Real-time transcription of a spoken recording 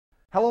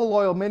Hello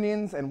loyal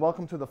minions and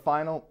welcome to the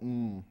final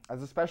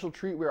As a special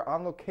treat, we are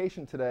on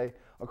location today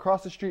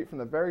across the street from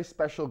the very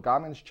special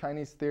Gamon's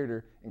Chinese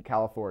Theater in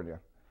California.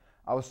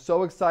 I was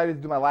so excited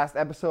to do my last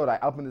episode, I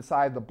up and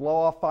decided the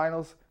blow-off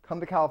finals come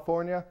to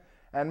California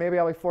and maybe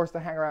I'll be forced to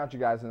hang around with you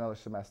guys another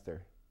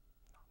semester.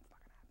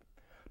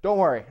 Don't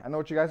worry, I know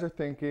what you guys are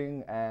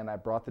thinking and I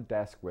brought the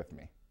desk with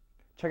me.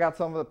 Check out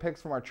some of the pics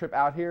from our trip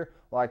out here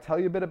while I tell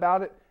you a bit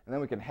about it and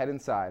then we can head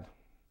inside.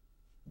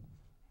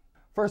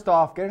 First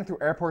off, getting through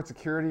airport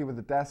security with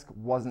the desk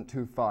wasn't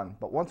too fun,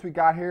 but once we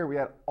got here, we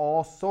had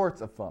all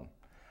sorts of fun.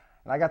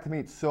 And I got to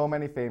meet so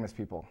many famous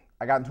people.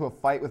 I got into a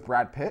fight with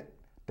Brad Pitt,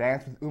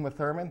 danced with Uma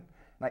Thurman,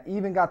 and I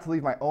even got to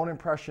leave my own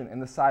impression in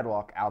the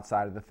sidewalk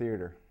outside of the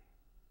theater.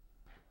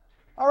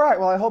 Alright,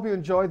 well I hope you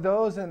enjoyed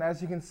those, and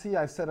as you can see,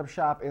 I've set up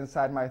shop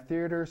inside my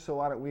theater, so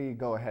why don't we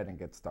go ahead and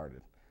get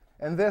started.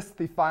 In this,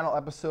 the final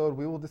episode,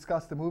 we will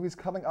discuss the movies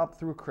coming up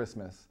through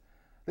Christmas.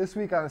 This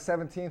week on the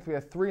 17th, we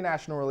have 3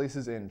 national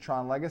releases in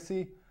Tron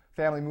Legacy,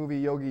 family movie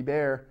Yogi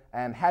Bear,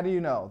 and How Do You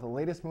Know, the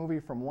latest movie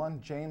from one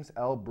James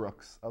L.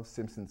 Brooks of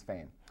Simpsons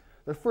fame.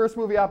 The first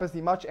movie up is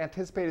the much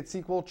anticipated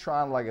sequel,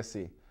 Tron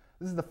Legacy.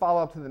 This is the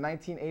follow-up to the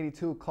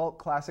 1982 cult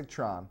classic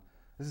Tron.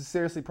 This is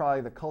seriously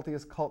probably the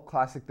cultiest cult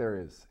classic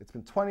there is. It's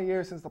been 20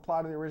 years since the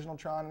plot of the original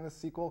Tron in this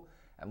sequel,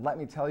 and let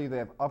me tell you, they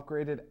have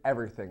upgraded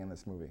everything in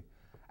this movie.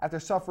 After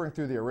suffering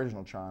through the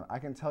original Tron, I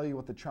can tell you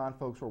what the Tron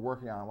folks were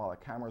working on while the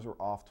cameras were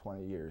off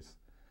 20 years.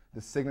 The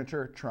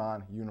signature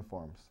Tron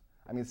uniforms.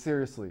 I mean,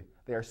 seriously,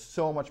 they are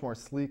so much more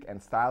sleek and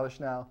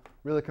stylish now,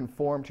 really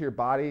conform to your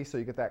body so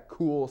you get that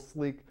cool,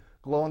 sleek,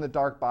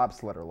 glow-in-the-dark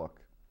bobsledder look.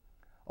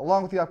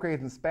 Along with the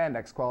upgrades in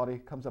spandex quality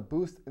comes a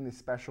boost in the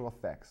special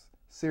effects.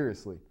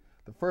 Seriously,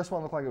 the first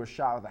one looked like it was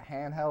shot with a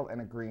handheld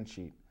and a green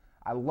sheet.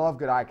 I love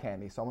good eye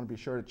candy, so I'm going to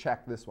be sure to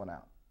check this one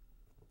out.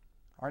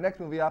 Our next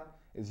movie up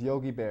is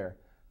Yogi Bear,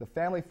 the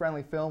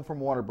family-friendly film from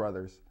Warner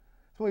Brothers.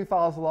 This movie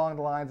follows along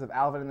the lines of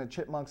Alvin and the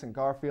Chipmunks and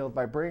Garfield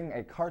by bringing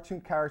a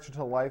cartoon character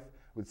to life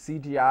with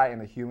CGI in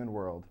the human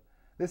world.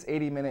 This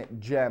 80-minute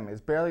gem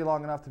is barely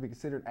long enough to be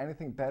considered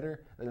anything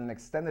better than an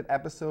extended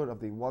episode of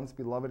the once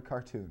beloved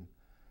cartoon.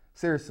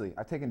 Seriously,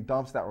 I've taken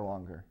dumps that were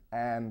longer,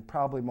 and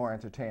probably more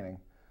entertaining.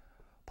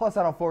 Plus,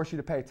 I don't force you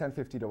to pay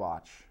 $10.50 to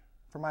watch.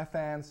 For my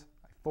fans,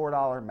 a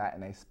 $4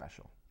 matinee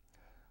special.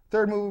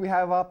 Third movie we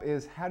have up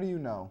is How Do You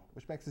Know,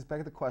 which makes us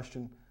beg the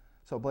question,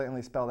 so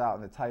blatantly spelled out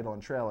in the title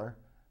and trailer,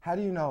 how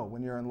do you know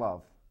when you're in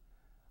love?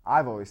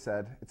 I've always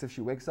said, it's if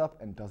she wakes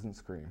up and doesn't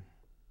scream.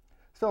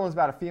 This film is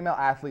about a female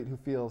athlete who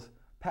feels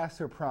past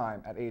her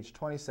prime at age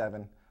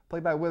 27,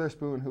 played by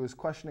Witherspoon, who is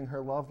questioning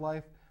her love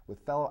life with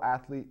fellow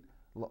athlete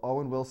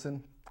Owen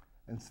Wilson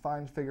and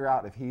trying to figure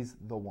out if he's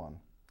the one.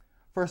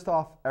 First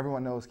off,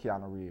 everyone knows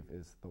Keanu Reeves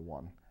is the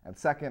one. And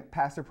second,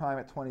 past her prime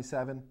at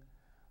 27,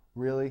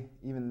 really?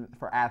 Even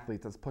for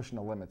athletes, that's pushing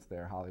the limits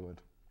there,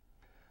 Hollywood.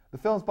 The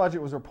film's budget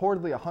was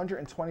reportedly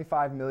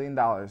 $125 million,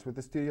 with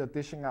the studio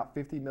dishing out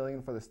 $50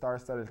 million for the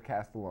star-studded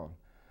cast alone.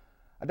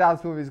 I doubt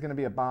this movie is going to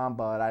be a bomb,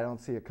 but I don't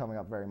see it coming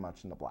up very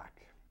much in the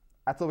black.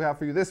 That's all we have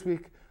for you this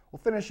week. We'll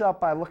finish up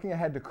by looking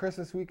ahead to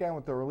Christmas weekend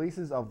with the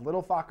releases of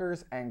Little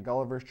Fockers and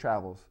Gulliver's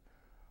Travels.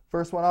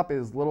 First one up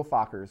is Little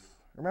Fockers.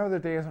 Remember the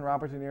days when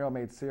Robert De Niro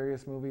made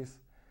serious movies?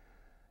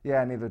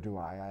 Yeah, neither do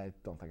I. I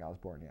don't think I was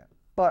born yet.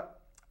 But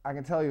I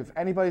can tell you, if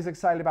anybody's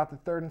excited about the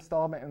third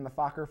installment in the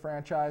Fokker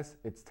franchise,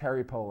 it's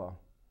Terry Polo.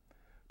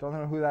 Don't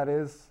know who that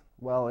is?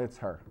 Well, it's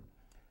her.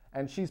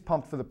 And she's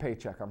pumped for the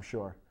paycheck, I'm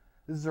sure.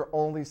 This is her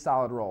only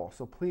solid role,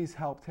 so please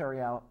help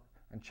Terry out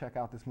and check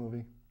out this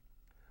movie.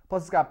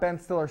 Plus, it's got Ben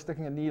Stiller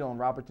sticking a needle in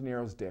Robert De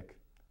Niro's dick.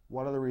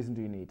 What other reason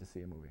do you need to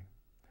see a movie?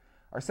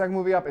 Our second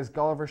movie up is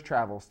Gulliver's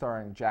Travels,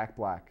 starring Jack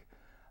Black.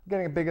 I'm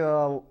getting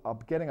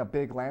a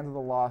big Land of the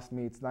Lost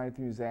meets Night at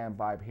the Museum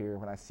vibe here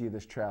when I see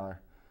this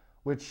trailer.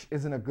 Which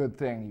isn't a good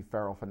thing, you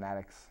feral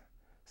fanatics.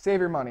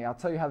 Save your money, I'll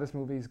tell you how this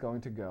movie is going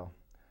to go.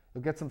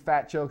 You'll get some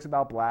fat jokes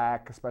about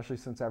black, especially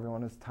since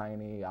everyone is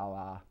tiny, a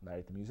la Night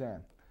at the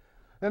Museum.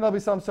 Then there'll be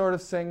some sort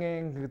of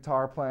singing,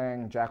 guitar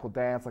playing, Jack will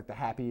dance like the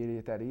happy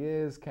idiot that he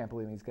is, can't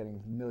believe he's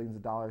getting millions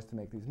of dollars to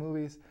make these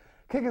movies.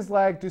 Kick his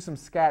leg, do some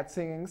scat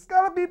singing,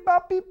 scala beep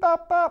bop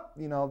bop,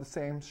 you know, the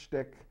same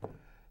shtick,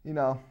 you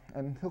know,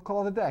 and he'll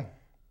call it a day.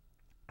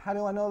 How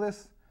do I know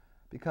this?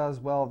 Because,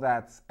 well,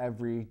 that's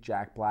every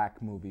Jack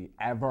Black movie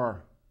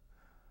ever.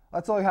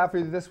 That's all we have for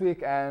you this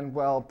week, and,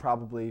 well,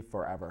 probably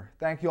forever.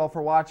 Thank you all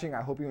for watching.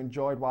 I hope you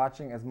enjoyed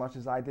watching as much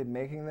as I did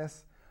making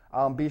this.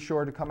 Be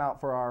sure to come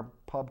out for our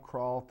pub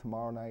crawl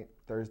tomorrow night,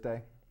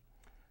 Thursday.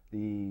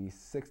 The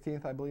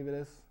 16th, I believe it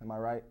is. Am I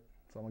right?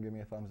 Someone give me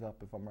a thumbs up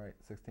if I'm right,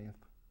 16th.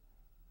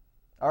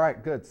 All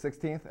right, good,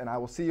 16th, and I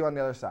will see you on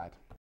the other side.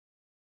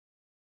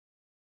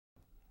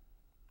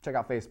 Check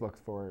out Facebook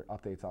for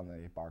updates on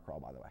the bar crawl,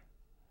 by the way.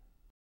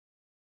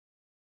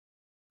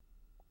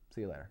 See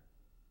you later.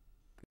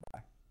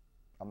 Goodbye.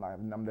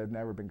 I've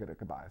never been good at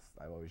goodbyes.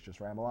 I always just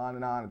ramble on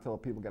and on until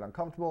people get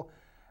uncomfortable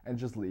and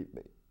just leave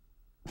me.